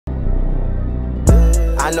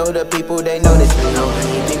I know the people, they notice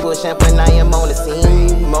me. People champagne, I am on the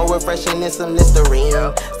scene. More refreshing than some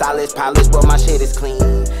Listerine. Stylish, polished, but my shit is clean.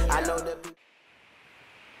 I know the people.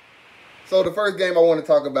 So the first game I want to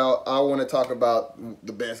talk about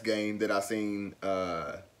the best game that I've seen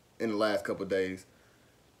in the last couple of days.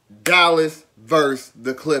 Dallas versus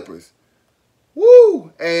the Clippers.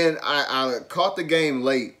 Woo! And I caught the game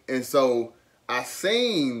late, and so I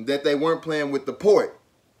seen that they weren't playing with the port.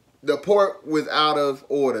 The port was out of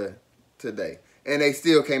order today, and they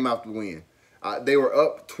still came out to win. They were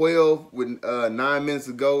up 12 with 9 minutes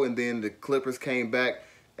to go, and then the Clippers came back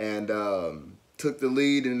and took the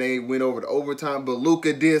lead, and they went over to overtime. But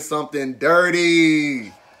Luka did something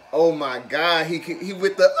dirty. Oh my God! He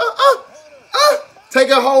with the take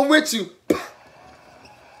it home with you.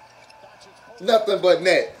 Nothing but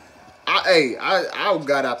net. I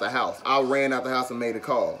got out the house. I ran out the house and made a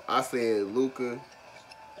call. I said, Luka,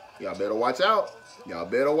 y'all better watch out. Y'all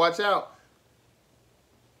better watch out.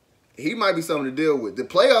 He might be something to deal with. The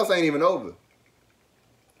playoffs ain't even over.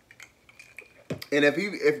 And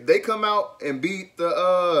if they come out and beat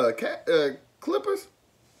the Clippers,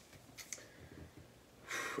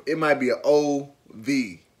 it might be an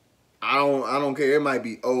OV. I don't care. It might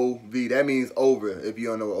be OV. That means over if you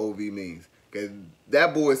don't know what OV means. Because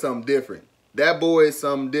that boy is something different. That boy is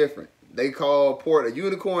something different. They call Port a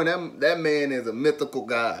unicorn. That man is a mythical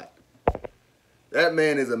god. That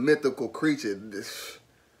man is a mythical creature.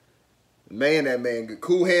 Man, that man good.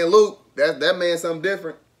 Cool Hand Luke. That man something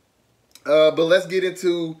different. But let's get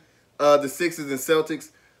into the Sixers and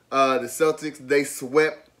Celtics. The Celtics, they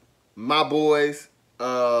swept my boys.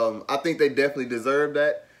 I think they definitely deserve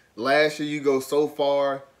that. Last year, you go so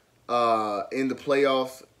far in the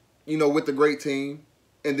playoffs, you know, with the great team,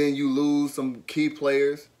 and then you lose some key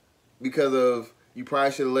players because of you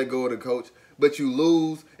probably should have let go of the coach, but you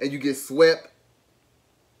lose and you get swept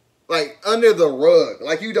like under the rug,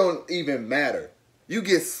 like you don't even matter. You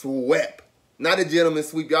get swept, not a gentleman's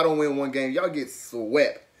sweep. Y'all don't win one game, y'all get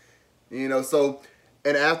swept. You know, so.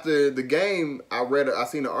 And after the game, I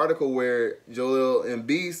seen an article where Joel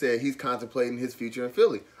Embiid said he's contemplating his future in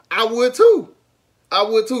Philly. I would too. I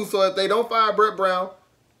would too. So if they don't fire Brett Brown,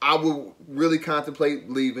 I would really contemplate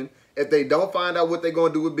leaving. If they don't find out what they're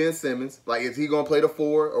going to do with Ben Simmons, like is he going to play the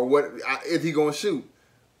 4 or what is he going to shoot,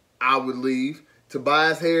 I would leave.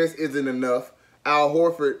 Tobias Harris isn't enough. Al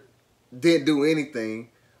Horford didn't do anything.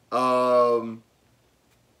 All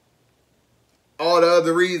the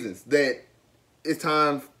other reasons that it's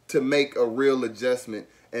time to make a real adjustment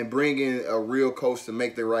and bring in a real coach to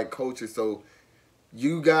make the right culture so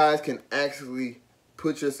you guys can actually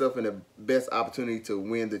put yourself in the best opportunity to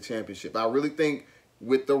win the championship. I really think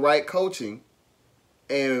with the right coaching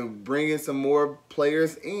and bringing some more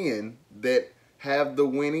players in that have the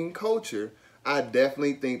winning culture, I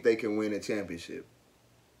definitely think they can win a championship.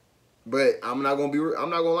 But I'm not gonna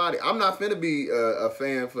lie to you. I'm not finna be a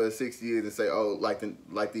fan for 6 years and say, oh,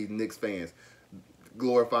 like these Knicks fans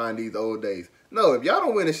glorifying these old days. No, if y'all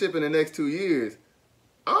don't win a ship in the next 2 years,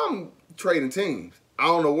 I'm trading teams. I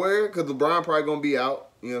don't know where, because LeBron probably going to be out.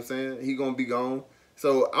 You know what I'm saying? He going to be gone.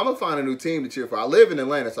 So I'm going to find a new team to cheer for. I live in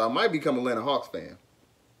Atlanta, so I might become an Atlanta Hawks fan.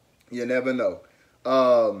 You never know.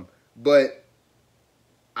 But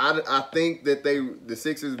I think that the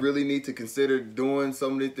Sixers really need to consider doing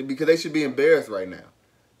something because they should be embarrassed right now.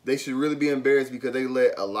 They should really be embarrassed because they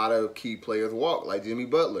let a lot of key players walk, like Jimmy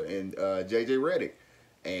Butler and J.J. Redick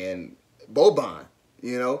and Boban.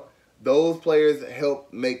 You know, those players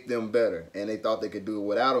helped make them better, and they thought they could do it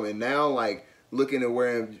without them. And now, like looking at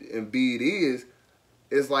where Embiid is,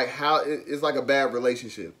 it's like it's like a bad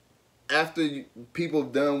relationship. After people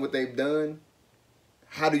have done what they've done,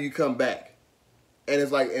 how do you come back? And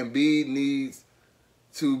it's like Embiid needs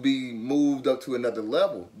to be moved up to another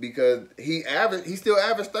level because he still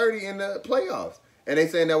averaged 30 in the playoffs, and they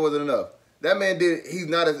saying that wasn't enough. That man he's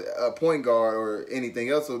not a point guard or anything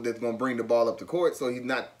else that's going to bring the ball up the court, so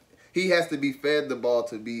he has to be fed the ball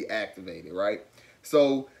to be activated, right?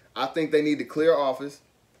 So I think they need to clear office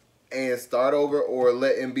and start over or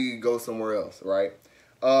let Embiid go somewhere else, right?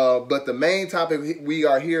 But the main topic we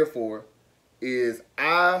are here for is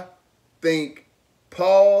I think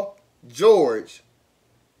Paul George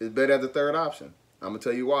is better as the third option. I'm going to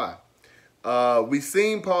tell you why. We've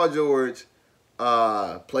seen Paul George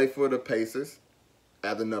play for the Pacers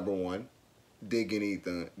as the number 1. Didn't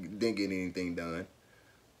get anything done.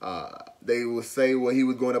 They will say, well, he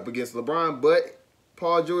was going up against LeBron, but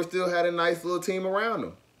Paul George still had a nice little team around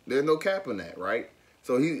him. There's no cap on that, right?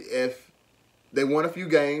 So if they won a few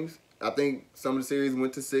games, I think some of the series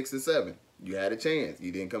went to 6 and 7. You had a chance.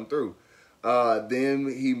 You didn't come through. Then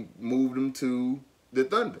he moved them to the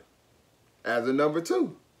Thunder as a number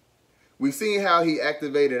 2. We've seen how he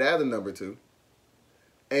activated as a number 2,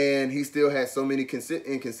 and he still had so many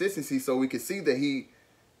inconsistencies. So we could see that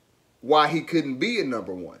why he couldn't be a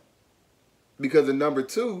number 1, because the number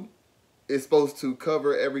 2 is supposed to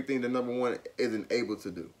cover everything the number 1 isn't able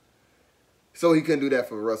to do. So he couldn't do that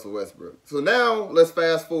for Russell Westbrook. So now let's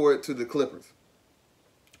fast forward to the Clippers.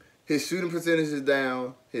 His shooting percentage is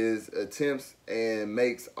down. His attempts and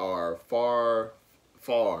makes are far,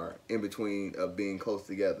 far in between of being close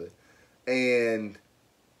together. And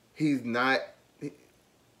he's not,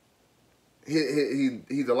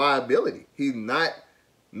 he's a liability. He's not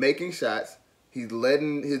making shots. He's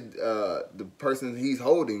letting the person he's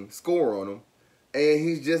holding score on him, and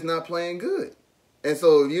he's just not playing good. And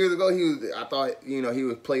so years ago, I thought, he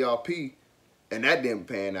was playoff P, and that didn't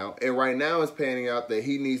pan out. And right now it's panning out that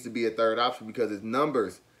he needs to be a third option because his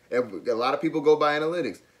numbers, a lot of people go by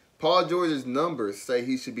analytics. Paul George's numbers say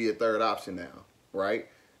he should be a third option now, right?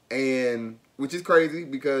 And which is crazy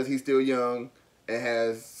because he's still young and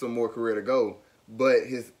has some more career to go. But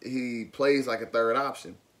he plays like a third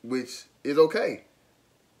option, which is okay.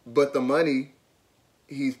 But the money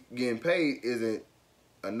he's getting paid isn't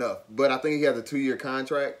enough. But I think he has a 2-year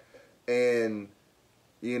contract, and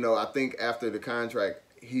I think after the contract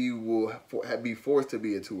he will be forced to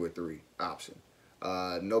be a 2 or 3 option.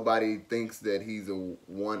 Nobody thinks that he's a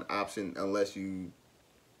 1 option unless you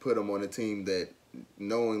put him on a team that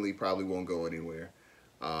knowingly probably won't go anywhere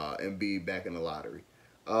and be back in the lottery.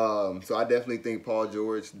 So I definitely think Paul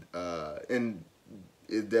George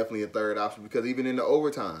is definitely a third option, because even in the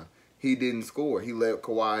overtime he didn't score. He let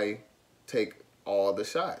Kawhi take all the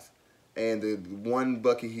shots, and the one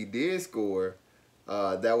bucket he did score,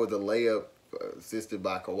 that was a layup assisted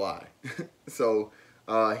by Kawhi. So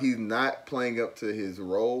he's not playing up to his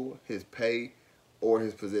role, his pay, or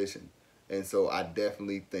his position. And so I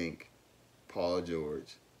definitely think Paul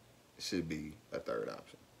George should be a third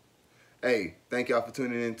option. Hey, thank y'all for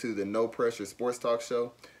tuning in to the No Pressure Sports Talk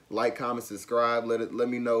Show. Like, comment, subscribe. Let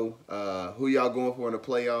me know who y'all going for in the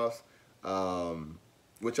playoffs.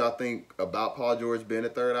 What y'all think about Paul George being a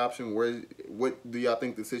third option? What do y'all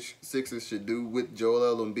think the Sixers should do with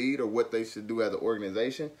Joel Embiid, or what they should do as an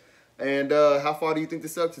organization? And how far do you think the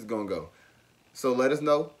Celtics going to go? So let us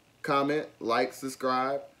know. Comment, like,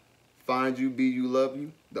 subscribe. Find you, be you, love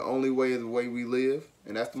you. The only way is the way we live,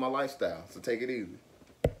 and that's my lifestyle. So take it easy.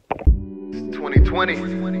 2020.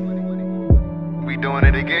 We doing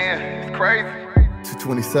it again. It's crazy.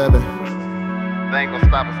 227. They ain't gonna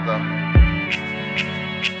stop us though.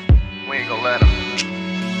 We ain't gonna let them.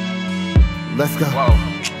 Let's go.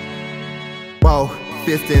 Whoa.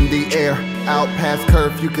 Fist in the air. Out past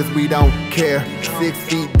curfew cause we don't care. 6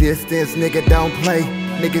 feet distance, nigga don't play.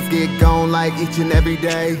 Niggas get gone like each and every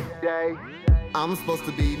day. I'm supposed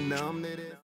to be numb to this.